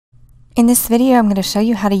In this video, I'm going to show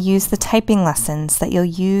you how to use the typing lessons that you'll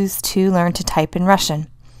use to learn to type in Russian.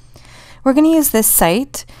 We're going to use this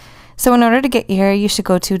site. So in order to get here, you should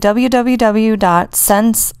go to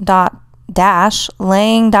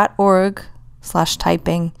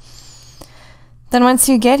www.sense.lang.org/typing. Then once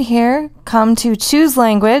you get here, come to choose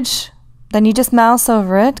language. Then you just mouse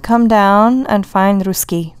over it, come down and find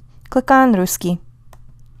Ruski. Click on Ruski.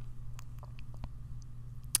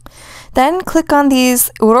 Then click on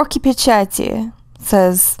these Уроки печати. It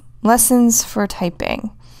says lessons for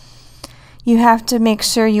typing. You have to make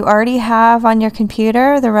sure you already have on your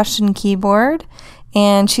computer the Russian keyboard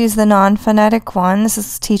and choose the non-phonetic one. This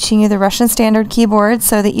is teaching you the Russian standard keyboard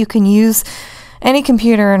so that you can use any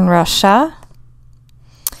computer in Russia.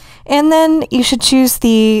 And then you should choose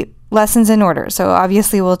the lessons in order. So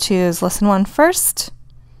obviously we'll choose lesson 1 first.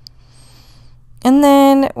 And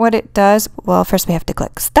then what it does, well, first we have to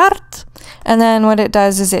click start. And then what it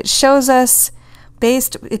does is it shows us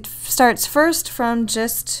it starts first from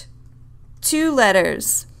just 2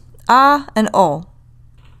 letters, A and O.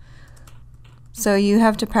 So you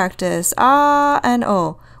have to practice A and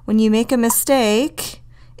O. When you make a mistake,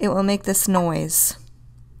 it will make this noise.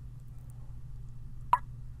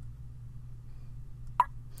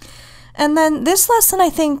 And then this lesson, I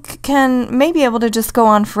think, may be able to just go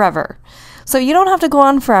on forever. So you don't have to go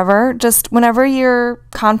on forever. Just whenever you're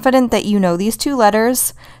confident that you know these 2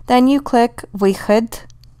 letters, then you click Выход,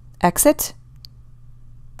 exit,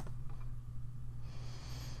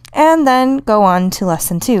 and then go on to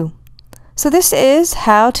lesson 2. So this is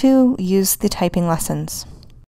how to use the typing lessons.